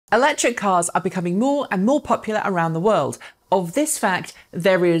Electric cars are becoming more and more popular around the world. Of this fact,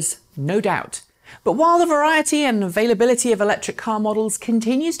 there is no doubt. But while the variety and availability of electric car models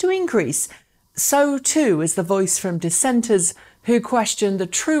continues to increase, so too is the voice from dissenters who question the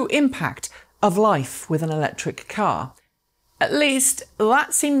true impact of life with an electric car. At least,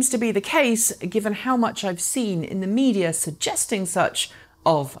 that seems to be the case given how much I've seen in the media suggesting such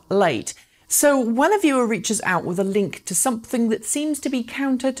of late. So when a viewer reaches out with a link to something that seems to be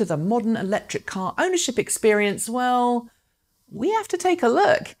counter to the modern electric car ownership experience, well, we have to take a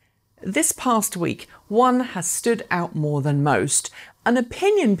look. This past week, one has stood out more than most. An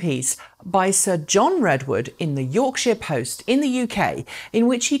opinion piece by Sir John Redwood in the Yorkshire Post in the UK, in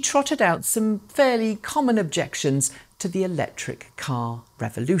which he trotted out some fairly common objections to the electric car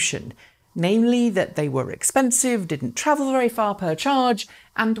revolution. Namely that they were expensive, didn't travel very far per charge,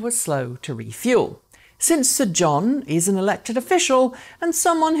 and were slow to refuel. Since Sir John is an elected official and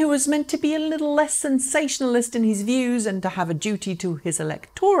someone who was meant to be a little less sensationalist in his views and to have a duty to his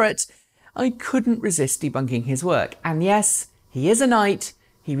electorate, I couldn't resist debunking his work. And yes, he is a knight.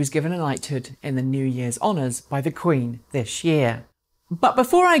 He was given a knighthood in the New Year's honours by the Queen this year. But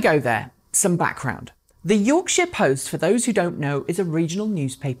before I go there, some background. The Yorkshire Post, for those who don't know, is a regional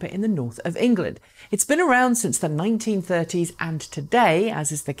newspaper in the north of England. It's been around since the 1930s and today,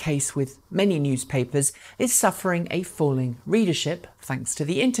 as is the case with many newspapers, is suffering a falling readership thanks to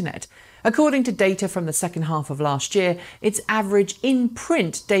the internet. According to data from the second half of last year, its average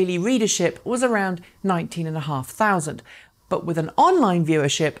in-print daily readership was around 19,500. But with an online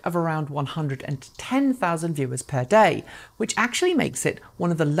viewership of around 110,000 viewers per day, which actually makes it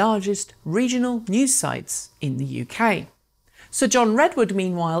one of the largest regional news sites in the UK. Sir John Redwood,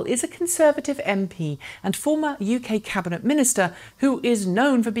 meanwhile, is a Conservative MP and former UK Cabinet Minister who is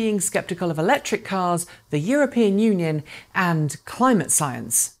known for being sceptical of electric cars, the European Union and climate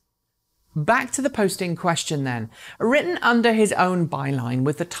science. Back to the post in question then, written under his own byline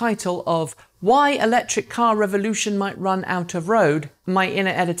with the title of "Why Electric Car Revolution Might Run Out of Road." My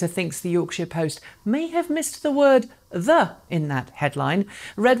inner editor thinks the Yorkshire Post may have missed the word "the" in that headline.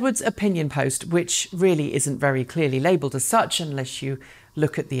 Redwood's opinion post, which really isn't very clearly labelled as such unless you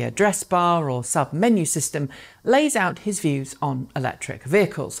look at the address bar or sub-menu system, lays out his views on electric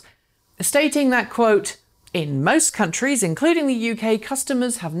vehicles, stating that, quote, "In most countries, including the UK,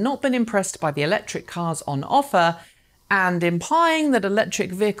 customers have not been impressed by the electric cars on offer," and implying that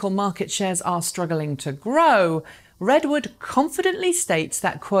electric vehicle market shares are struggling to grow, Redwood confidently states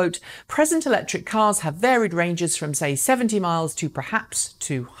that, quote, "Present electric cars have varied ranges from, say, 70 miles to perhaps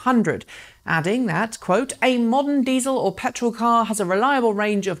 200, adding that, quote, "A modern diesel or petrol car has a reliable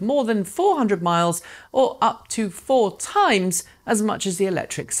range of more than 400 miles or up to 4 times as much as the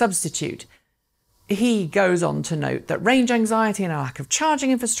electric substitute." He goes on to note that range anxiety and a lack of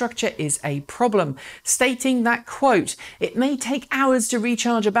charging infrastructure is a problem, stating that, quote, "It may take hours to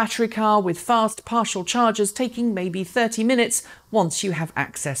recharge a battery car with fast partial chargers taking maybe 30 minutes once you have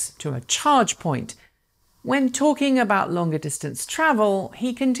access to a charge point." When talking about longer distance travel,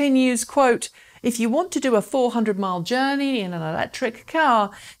 he continues, quote, "If you want to do a 400-mile journey in an electric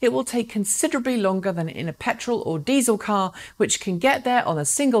car, it will take considerably longer than in a petrol or diesel car, which can get there on a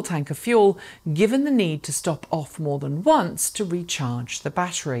single tank of fuel, given the need to stop off more than once to recharge the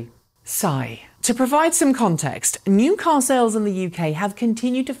battery." Sigh. To provide some context, new car sales in the UK have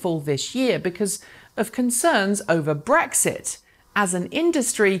continued to fall this year because of concerns over Brexit. As an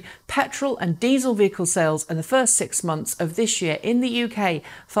industry, petrol and diesel vehicle sales in the first 6 months of this year in the UK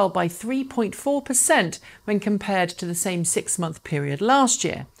fell by 3.4% when compared to the same 6-month period last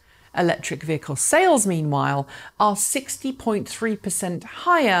year. Electric vehicle sales, meanwhile, are 60.3%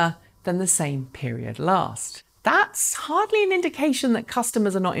 higher than the same period last. That's hardly an indication that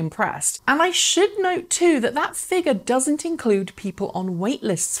customers are not impressed. And I should note too that that figure doesn't include people on wait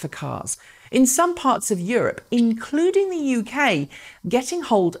lists for cars. In some parts of Europe, including the UK, getting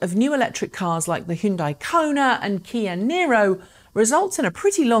hold of new electric cars like the Hyundai Kona and Kia Niro results in a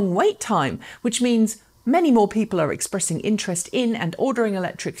pretty long wait time, which means many more people are expressing interest in and ordering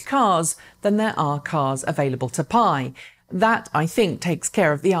electric cars than there are cars available to buy. That, I think, takes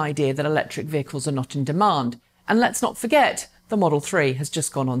care of the idea that electric vehicles are not in demand. And let's not forget, the Model 3 has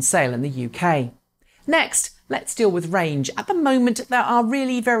just gone on sale in the UK. Next, let's deal with range. At the moment, there are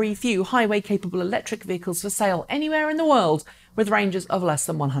really very few highway-capable electric vehicles for sale anywhere in the world with ranges of less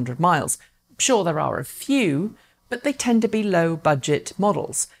than 100 miles. Sure, there are a few, but they tend to be low-budget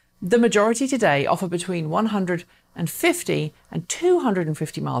models. The majority today offer between 150 and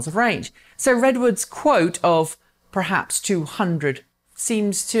 250 miles of range. So Redwood's quote of perhaps 200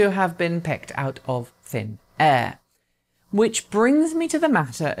 seems to have been picked out of thin air. Which brings me to the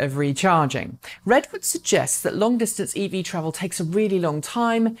matter of recharging. Redwood suggests that long-distance EV travel takes a really long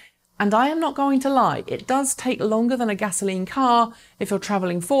time, and I am not going to lie, it does take longer than a gasoline car if you're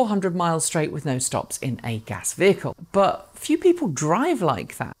travelling 400 miles straight with no stops in a gas vehicle. But few people drive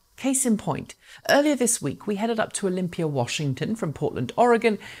like that. Case in point, earlier this week we headed up to Olympia, Washington from Portland,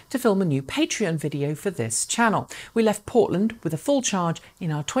 Oregon to film a new Patreon video for this channel. We left Portland with a full charge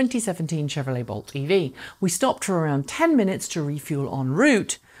in our 2017 Chevrolet Bolt EV. We stopped for around 10 minutes to refuel en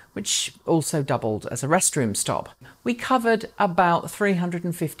route, which also doubled as a restroom stop. We covered about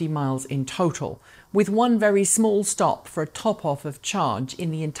 350 miles in total, with one very small stop for a top-off of charge in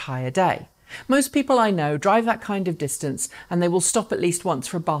the entire day. Most people I know drive that kind of distance and they will stop at least once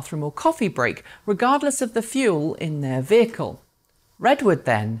for a bathroom or coffee break, regardless of the fuel in their vehicle. Redwood,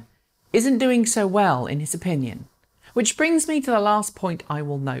 then, isn't doing so well in his opinion. Which brings me to the last point I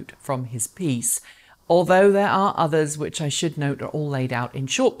will note from his piece, although there are others which I should note are all laid out in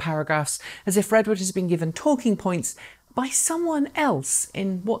short paragraphs, as if Redwood has been given talking points by someone else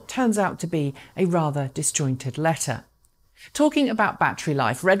in what turns out to be a rather disjointed letter. Talking about battery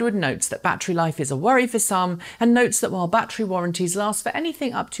life, Redwood notes that battery life is a worry for some, and notes that while battery warranties last for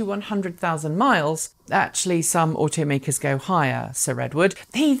anything up to 100,000 miles, actually some automakers go higher, Sir Redwood.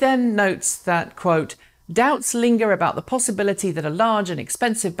 He then notes that, quote, doubts linger about the possibility that a large and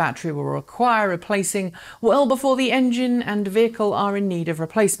expensive battery will require replacing well before the engine and vehicle are in need of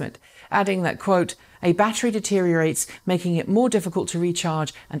replacement, adding that, quote, a battery deteriorates, making it more difficult to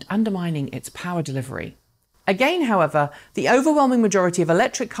recharge and undermining its power delivery. Again, however, the overwhelming majority of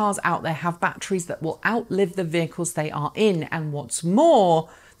electric cars out there have batteries that will outlive the vehicles they are in, and what's more,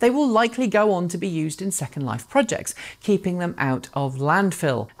 they will likely go on to be used in second life projects, keeping them out of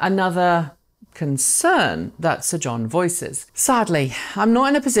landfill. Another concern that Sir John voices. Sadly, I'm not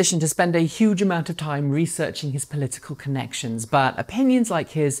in a position to spend a huge amount of time researching his political connections, but opinions like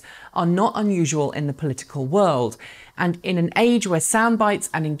his are not unusual in the political world. And in an age where sound bites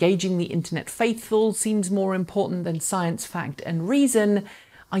and engaging the internet faithful seems more important than science, fact and reason,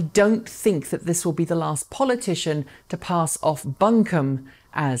 I don't think that this will be the last politician to pass off bunkum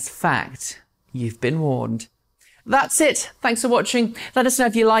as fact. You've been warned. That's it. Thanks for watching. Let us know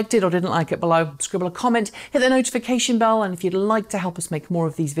if you liked it or didn't like it below. Scribble a comment, hit the notification bell, and if you'd like to help us make more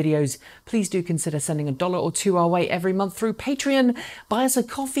of these videos, please do consider sending $1 or $2 our way every month through Patreon, buy us a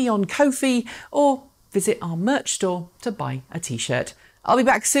coffee on Ko-fi, or visit our merch store to buy a t-shirt. I'll be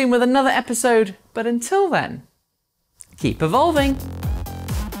back soon with another episode, but until then, keep evolving.